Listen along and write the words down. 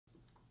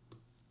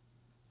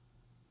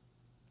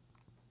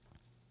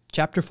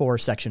Chapter 4,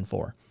 Section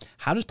 4.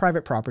 How does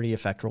private property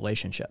affect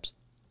relationships?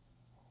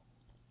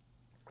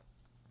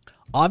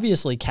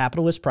 Obviously,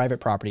 capitalist private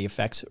property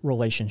affects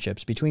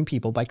relationships between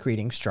people by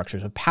creating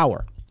structures of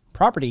power.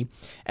 Property,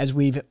 as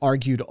we've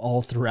argued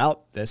all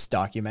throughout this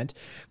document,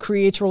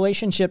 creates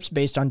relationships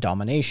based on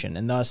domination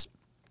and thus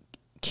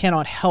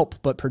cannot help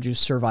but produce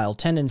servile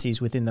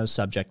tendencies within those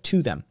subject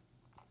to them.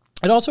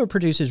 It also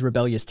produces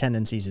rebellious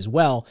tendencies as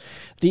well.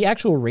 The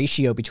actual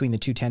ratio between the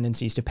two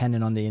tendencies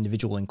dependent on the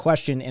individual in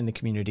question and the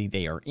community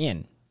they are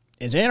in.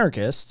 As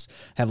anarchists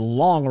have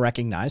long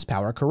recognized,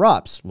 power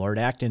corrupts. Lord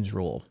Acton's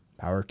rule.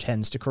 Power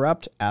tends to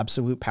corrupt.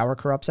 Absolute power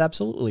corrupts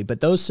absolutely,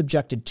 but those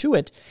subjected to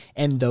it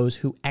and those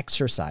who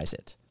exercise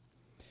it.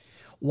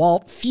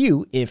 While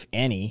few, if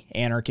any,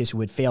 anarchists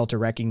would fail to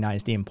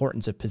recognize the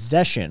importance of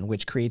possession,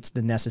 which creates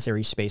the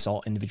necessary space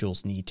all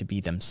individuals need to be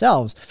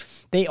themselves,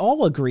 they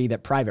all agree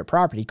that private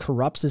property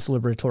corrupts this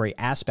liberatory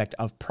aspect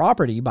of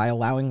property by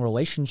allowing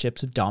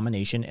relationships of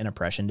domination and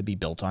oppression to be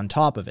built on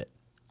top of it.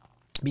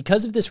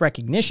 Because of this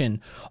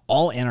recognition,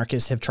 all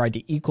anarchists have tried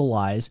to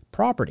equalize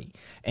property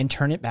and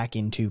turn it back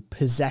into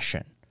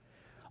possession.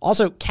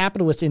 Also,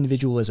 capitalist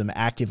individualism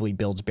actively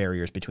builds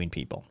barriers between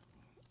people.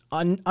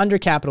 Under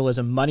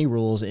capitalism, money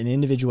rules and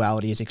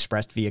individuality is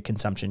expressed via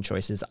consumption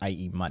choices,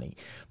 i.e. money.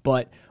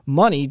 But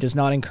money does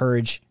not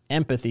encourage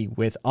empathy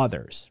with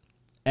others.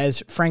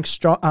 As Frank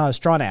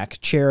Stronach,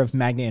 chair of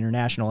Magna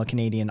International, a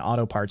Canadian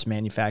auto parts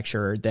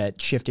manufacturer that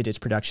shifted its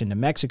production to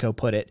Mexico,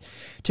 put it,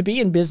 "To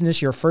be in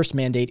business, your first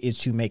mandate is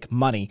to make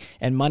money,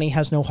 and money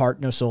has no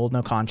heart, no soul,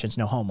 no conscience,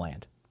 no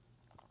homeland."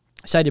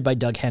 Cited by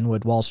Doug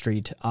Henwood, Wall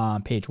Street,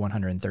 page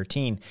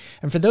 113.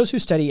 And for those who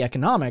study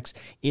economics,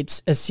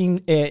 it is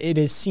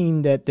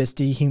seen that this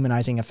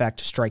dehumanizing effect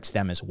strikes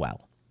them as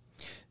well.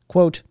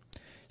 Quote,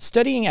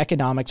 "Studying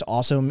economics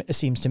also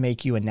seems to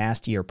make you a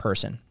nastier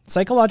person.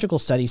 Psychological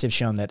studies have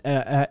shown that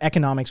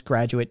economics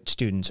graduate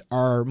students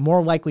are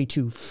more likely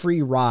to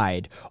free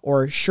ride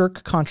or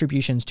shirk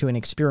contributions to an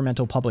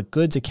experimental public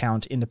goods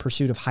account in the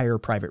pursuit of higher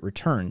private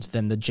returns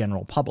than the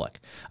general public.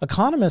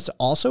 Economists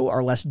also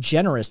are less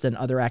generous than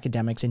other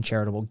academics in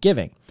charitable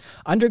giving.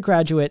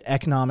 Undergraduate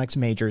economics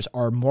majors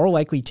are more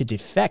likely to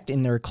defect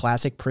in their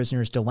classic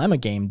prisoner's dilemma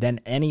game than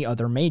any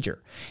other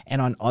major.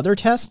 And on other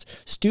tests,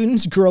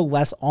 students grow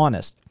less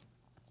honest,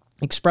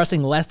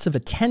 expressing less of a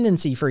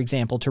tendency, for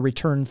example, to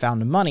return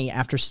found money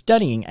after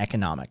studying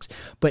economics,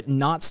 but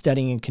not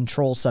studying a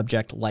control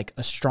subject like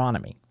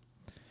astronomy.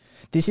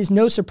 This is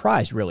no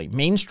surprise, really.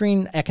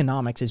 Mainstream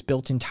economics is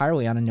built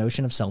entirely on a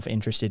notion of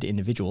self-interested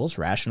individuals,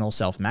 rational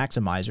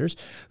self-maximizers,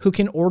 who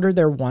can order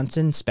their wants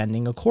and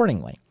spending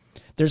accordingly.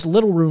 There's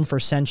little room for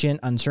sentient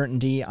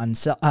uncertainty,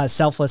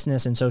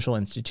 selflessness, and social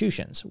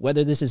institutions.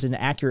 Whether this is an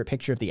accurate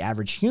picture of the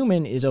average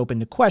human is open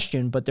to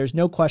question, but there's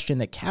no question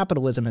that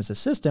capitalism as a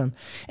system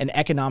and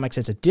economics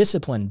as a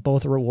discipline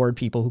both reward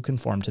people who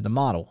conform to the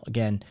model."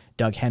 Again,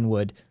 Doug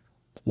Henwood,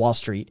 Wall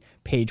Street,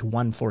 page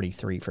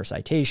 143 for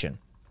citation.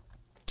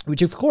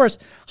 Which, of course,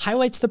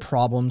 highlights the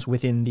problems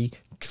within the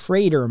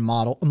trader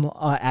model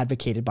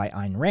advocated by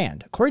Ayn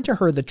Rand. According to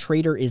her, the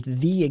trader is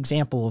the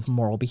example of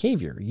moral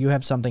behavior. You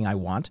have something I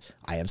want,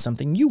 I have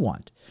something you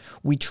want.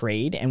 We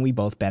trade and we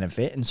both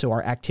benefit, and so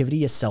our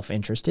activity is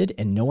self-interested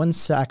and no one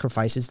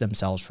sacrifices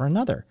themselves for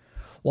another.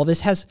 While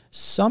this has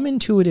some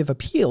intuitive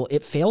appeal,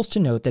 it fails to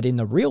note that in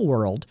the real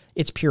world,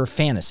 it's pure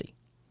fantasy.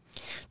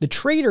 The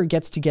trader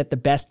gets to get the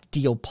best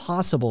deal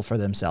possible for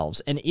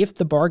themselves, and if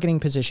the bargaining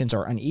positions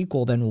are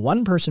unequal, then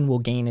one person will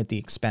gain at the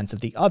expense of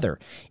the other.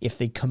 If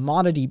the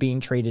commodity being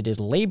traded is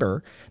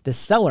labor, the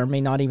seller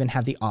may not even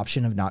have the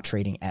option of not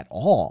trading at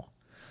all.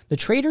 The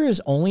trader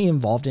is only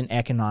involved in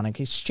economic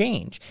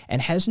exchange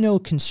and has no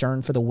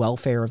concern for the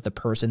welfare of the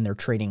person they're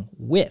trading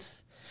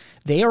with.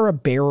 They are a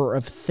bearer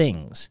of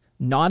things,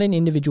 not an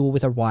individual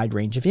with a wide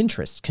range of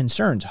interests,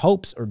 concerns,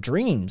 hopes, or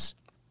dreams.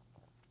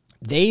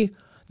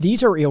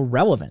 These are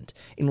irrelevant,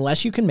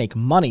 unless you can make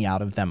money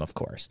out of them, of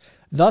course.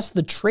 Thus,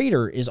 the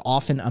trader is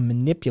often a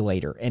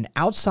manipulator, and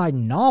outside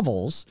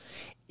novels,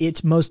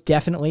 it's most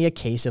definitely a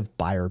case of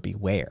buyer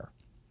beware.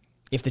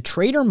 If the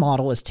trader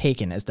model is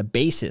taken as the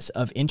basis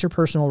of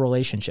interpersonal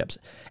relationships,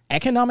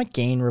 economic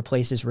gain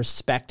replaces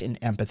respect and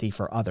empathy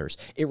for others.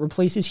 It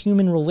replaces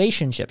human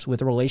relationships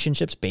with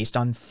relationships based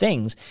on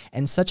things,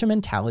 and such a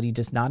mentality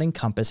does not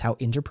encompass how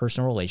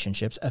interpersonal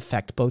relationships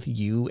affect both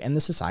you and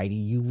the society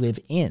you live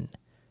in.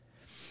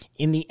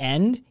 In the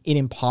end, it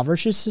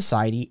impoverishes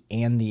society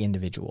and the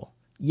individual.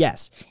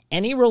 Yes,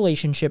 any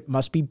relationship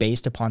must be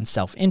based upon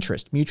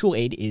self-interest. Mutual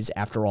aid is,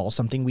 after all,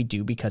 something we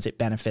do because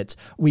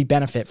we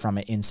benefit from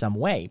it in some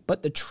way.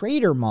 But the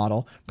trader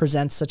model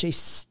presents such a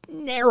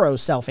narrow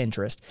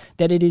self-interest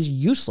that it is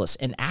useless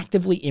and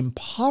actively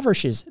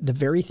impoverishes the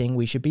very thing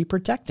we should be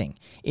protecting: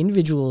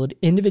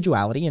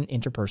 individuality and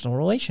interpersonal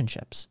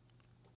relationships.